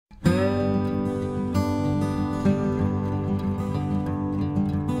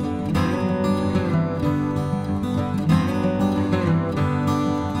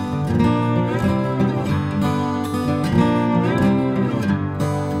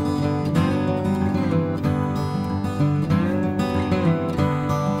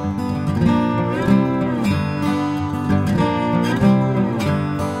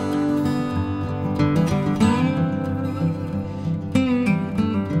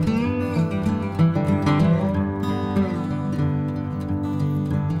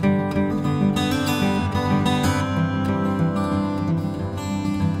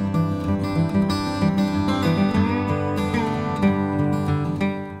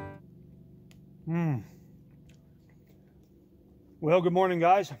Well, good morning,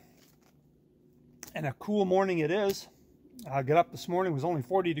 guys. And a cool morning it is. I got up this morning, it was only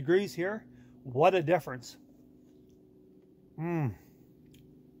 40 degrees here. What a difference. So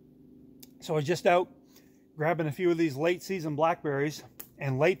I was just out grabbing a few of these late season blackberries,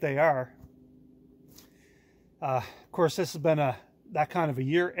 and late they are. Of course, this has been that kind of a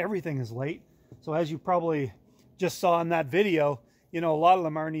year. Everything is late. So as you probably just saw in that video, you know, a lot of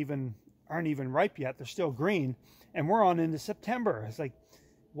them aren't even ripe yet. They're still green. And we're on into September. It's like,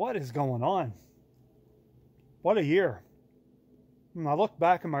 what is going on? What a year. And I look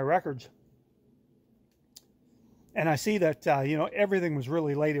back at my records and I see that, you know, everything was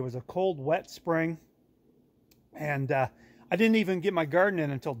really late. It was a cold, wet spring. And I didn't even get my garden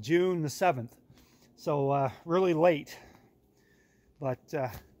in until June the 7th. So really late. But,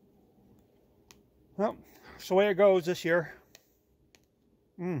 well, it's the way it goes this year.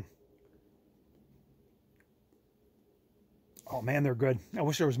 Oh man, they're good. I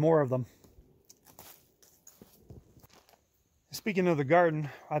wish there was more of them. Speaking of the garden,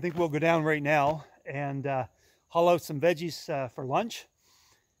 I think we'll go down right now and haul out some veggies for lunch.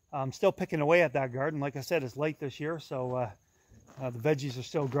 I'm still picking away at that garden. Like I said, it's late this year, so the veggies are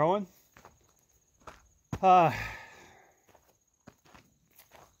still growing. Yeah,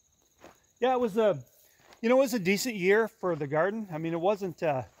 it was a decent year for the garden. I mean, it wasn't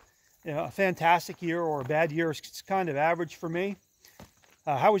you know, a fantastic year or a bad year. It's kind of average for me.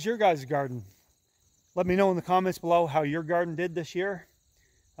 How was your guys' garden? Let me know in the comments below how your garden did this year.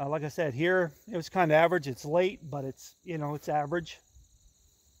 Like I said, here it was kind of average. It's late, but it's, you know, it's average.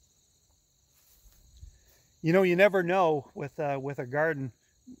 You know, you never know with a garden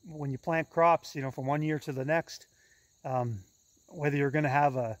when you plant crops, you know, from one year to the next, whether you're going to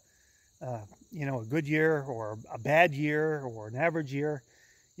have you know, a good year or a bad year or an average year.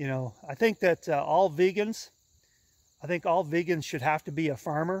 You know, I think that all vegans should have to be a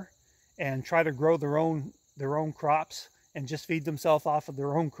farmer and try to grow their own crops and just feed themselves off of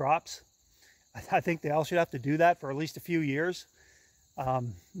their own crops. I think they all should have to do that for at least a few years,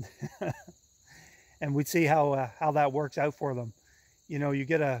 and we'd see how that works out for them. You know, you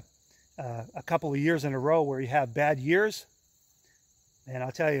get a couple of years in a row where you have bad years, and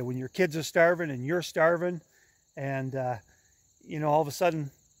I'll tell you, when your kids are starving and you're starving, and you know, all of a sudden,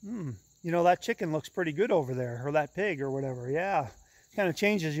 you know, that chicken looks pretty good over there, or that pig or whatever. Yeah, kind of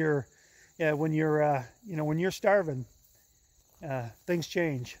changes your, yeah, when you're, you know, when you're starving, things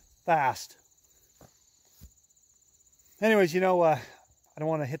change fast. Anyways, you know, I don't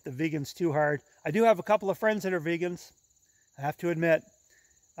want to hit the vegans too hard. I do have a couple of friends that are vegans. I have to admit,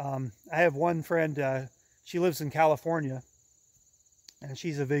 I have one friend, she lives in California, and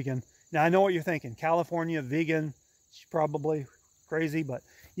she's a vegan. Now, I know what you're thinking. California, vegan, she's probably crazy, but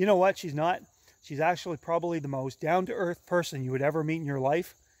you know what? She's not. She's actually probably the most down-to-earth person you would ever meet in your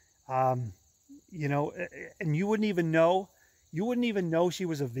life. You know, and you wouldn't even know she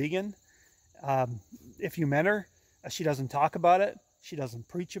was a vegan if you met her. She doesn't talk about it. She doesn't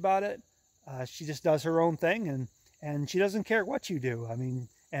preach about it. She just does her own thing, and she doesn't care what you do. I mean,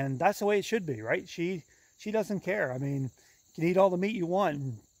 and that's the way it should be, right? She doesn't care. I mean, you can eat all the meat you want,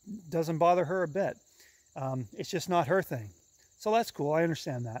 and it doesn't bother her a bit. It's just not her thing. So that's cool. I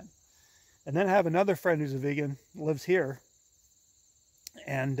understand that. And then I have another friend who's a vegan, lives here.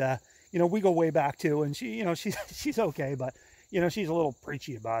 And, you know, we go way back too. And she, you know, she's okay, but, you know, she's a little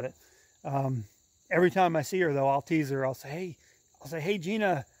preachy about it. Every time I see her, though, I'll tease her. I'll say, hey,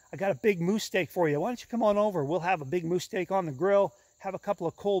 Gina, I got a big moose steak for you. Why don't you come on over? We'll have a big moose steak on the grill, have a couple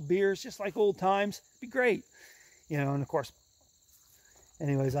of cold beers, just like old times. It'd be great. You know, and of course,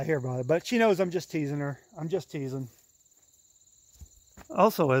 anyways, I hear about it. But she knows I'm just teasing her. I'm just teasing.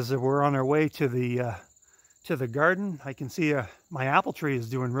 Also, as we're on our way to the garden, I can see my apple tree is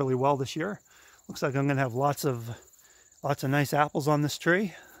doing really well this year. Looks like I'm going to have lots of nice apples on this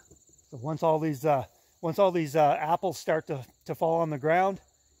tree. So once all these apples start to fall on the ground,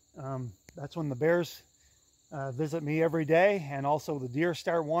 that's when the bears visit me every day, and also the deer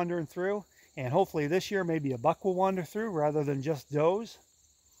start wandering through. And hopefully this year maybe a buck will wander through rather than just does,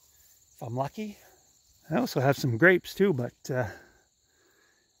 if I'm lucky. I also have some grapes too, but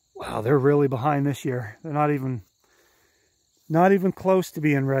wow, they're really behind this year. They're not even close to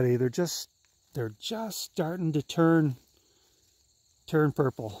being ready. They're just starting to turn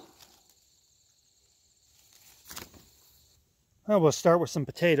purple. Well, we'll start with some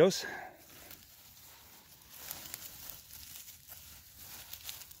potatoes.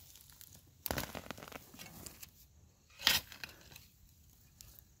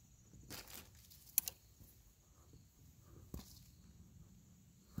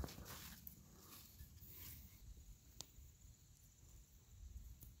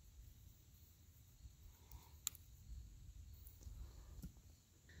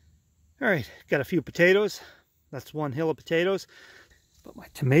 All right, got a few potatoes. That's one hill of potatoes. But my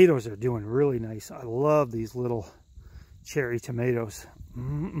tomatoes are doing really nice. I love these little cherry tomatoes.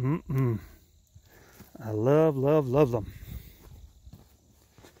 I love, love, love them.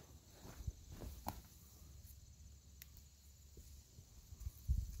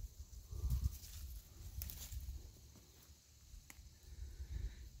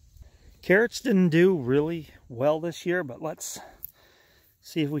 Carrots didn't do really well this year, but let's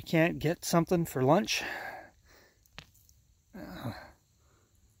see if we can't get something for lunch.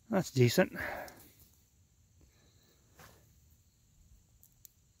 That's decent.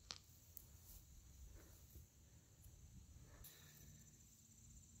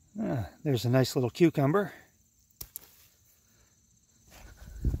 There's a nice little cucumber.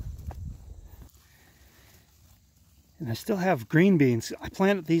 And I still have green beans. I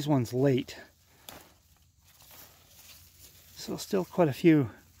planted these ones late. So still quite a few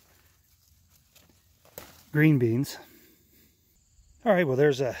green beans. All right, well,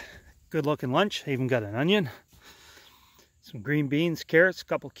 there's a good looking lunch. I even got an onion, some green beans, carrots, a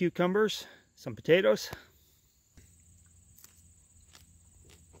couple cucumbers, some potatoes.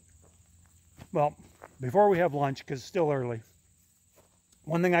 Well, before we have lunch, because it's still early,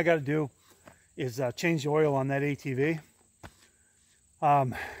 one thing I got to do is change the oil on that ATV.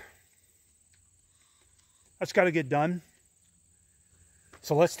 That's got to get done.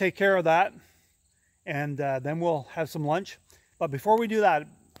 So let's take care of that, and then we'll have some lunch. But before we do that,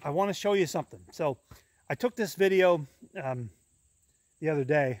 I want to show you something. So I took this video the other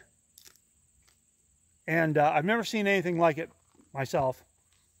day, and I've never seen anything like it myself.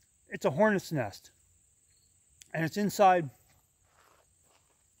 It's a hornet's nest, and it's inside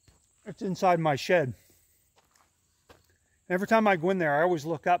my shed. Every time I go in there, I always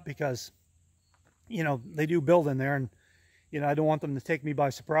look up because, you know, they do build in there, and, you know, I don't want them to take me by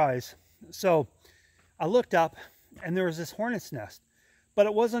surprise. So I looked up, and there was this hornet's nest, but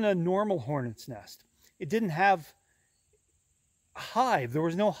it wasn't a normal hornet's nest. It didn't have a hive. There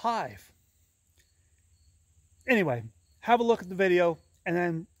was no hive. Anyway, have a look at the video, and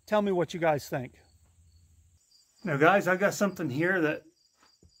then tell me what you guys think. Now, guys, I got something here that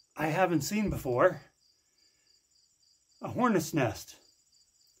I haven't seen before. A hornet's nest,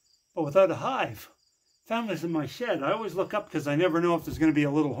 but without a hive. Found this in my shed. I always look up because I never know if there's going to be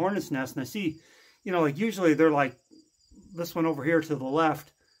a little hornet's nest. And I see, you know, like usually they're like this one over here to the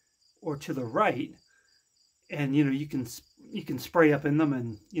left or to the right. And, you know, you can spray up in them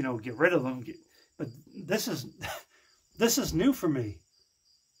and, you know, get rid of them. But this is new for me.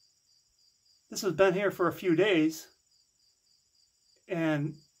 This has been here for a few days,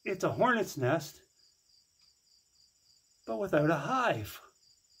 and it's a hornet's nest, but without a hive.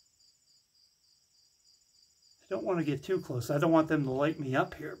 I don't want to get too close. I don't want them to light me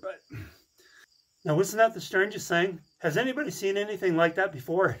up here, but now, isn't that the strangest thing? Has anybody seen anything like that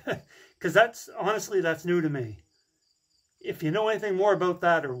before? Because honestly, that's new to me. If you know anything more about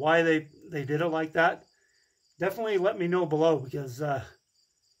that or why they did it like that, definitely let me know below, because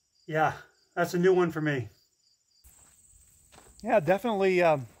yeah, that's a new one for me. Yeah, definitely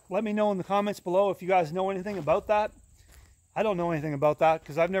let me know in the comments below if you guys know anything about that. I don't know anything about that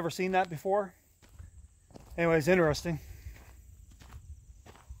because I've never seen that before. Anyways, interesting.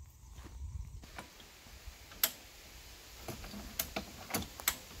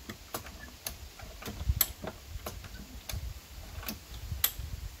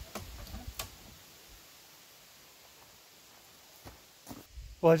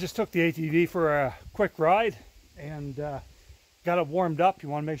 Well, I just took the ATV for a quick ride and got it warmed up. You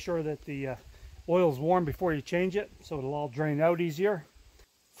want to make sure that the oil's warm before you change it so it'll all drain out easier.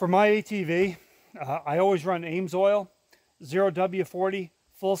 For my ATV, I always run Amsoil 0W40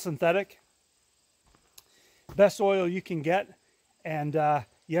 full synthetic. Best oil you can get, and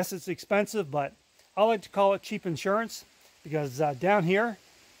yes, it's expensive, but I like to call it cheap insurance, because down here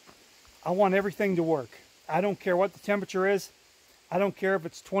I want everything to work. I don't care what the temperature is. I don't care if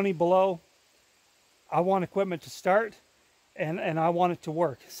it's 20 below. I want equipment to start, and I want it to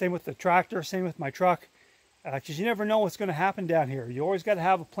work. Same with the tractor, same with my truck, because you never know what's going to happen down here. You always got to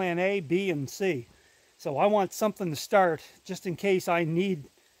have a plan A, B, and C. So I want something to start just in case I need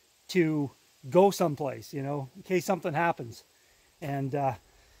to go someplace, you know, in case something happens. And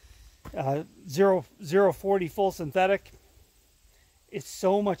 040 full synthetic, it's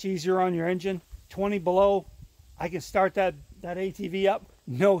so much easier on your engine. 20 below, I can start that ATV up,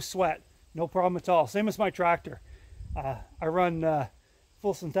 no sweat, no problem at all. Same as my tractor. I run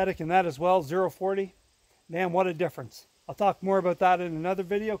full synthetic in that as well, 040. Man, what a difference. I'll talk more about that in another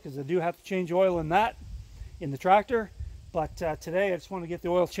video, because I do have to change oil in that, in the tractor. But today I just want to get the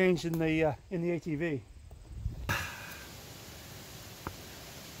oil changed in the ATV.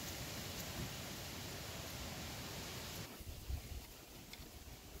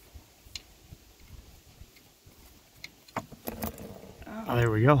 Oh,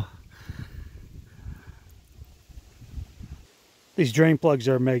 there we go. These drain plugs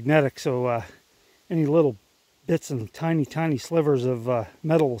are magnetic, so any little bits and tiny slivers of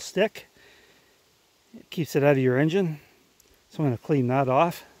metal will stick. It keeps it out of your engine. So I'm going to clean that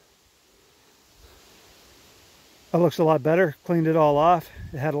off. That looks a lot better. Cleaned it all off.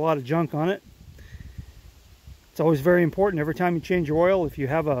 It had a lot of junk on it. It's always very important every time you change your oil, if you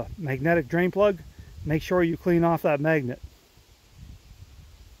have a magnetic drain plug, make sure you clean off that magnet.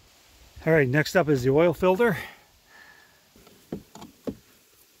 Alright, next up is the oil filter.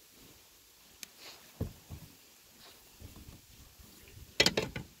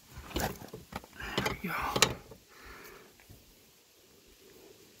 There we go.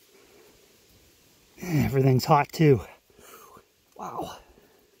 Everything's hot too. Wow.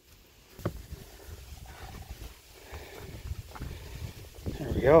 There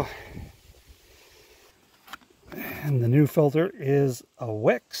we go. And the new filter is a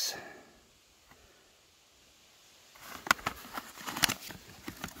Wix.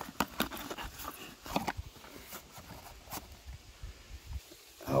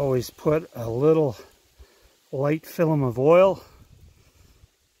 I always put a little light film of oil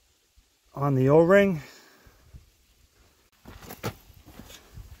on the O-ring.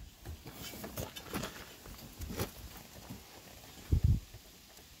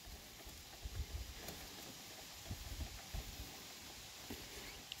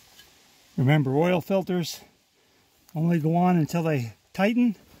 Remember, oil filters only go on until they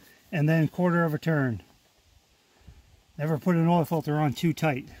tighten and then quarter of a turn. Never put an oil filter on too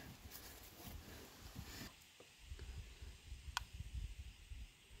tight.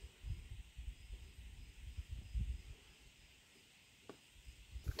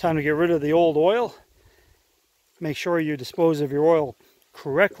 Time to get rid of the old oil. Make sure you dispose of your oil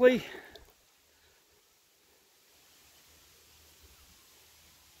correctly.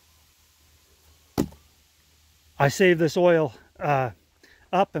 I save this oil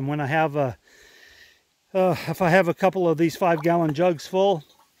up, and when I have if I have a couple of these 5-gallon jugs full,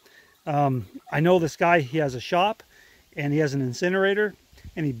 I know this guy, he has a shop and he has an incinerator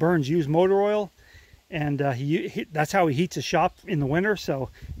and he burns used motor oil, and that's how he heats his shop in the winter. So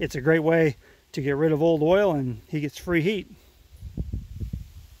it's a great way to get rid of old oil, and he gets free heat.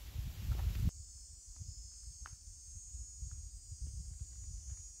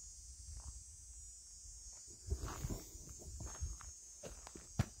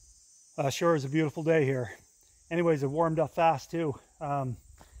 Sure is a beautiful day here. Anyways, it warmed up fast too.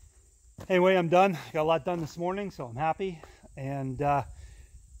 Anyway, I'm done. Got a lot done this morning, so I'm happy. And now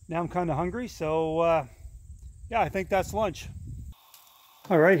I'm kind of hungry, so yeah, I think that's lunch.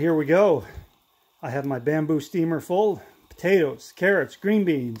 All right, here we go. I have my bamboo steamer full. Potatoes, carrots, green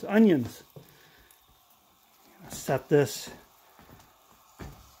beans, onions. I'll set this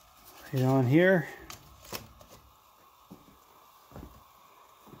right on here.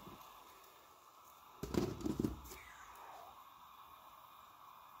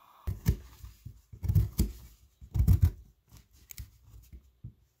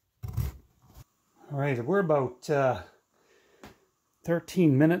 All right, we're about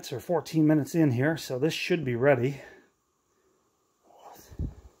 13 minutes or 14 minutes in here, so this should be ready.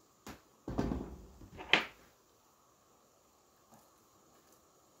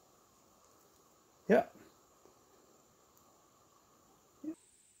 Yeah.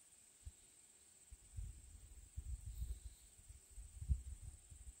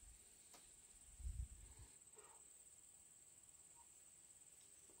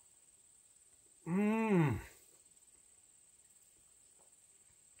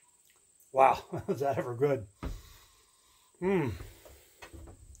 Wow, was that ever good? Well,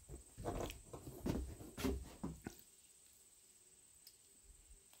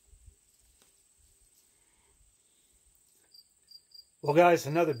 guys,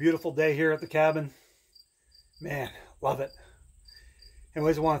 another beautiful day here at the cabin. Man, love it.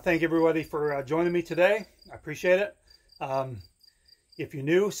 Anyways, I want to thank everybody for joining me today. I appreciate it. If you're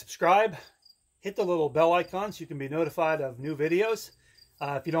new, subscribe. Hit the little bell icon so you can be notified of new videos.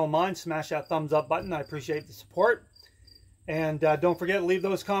 If you don't mind, smash that thumbs up button. I appreciate the support. And don't forget to leave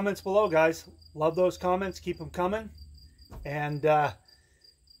those comments below, guys. Love those comments. Keep them coming. And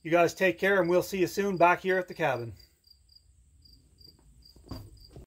you guys take care, and we'll see you soon back here at the cabin.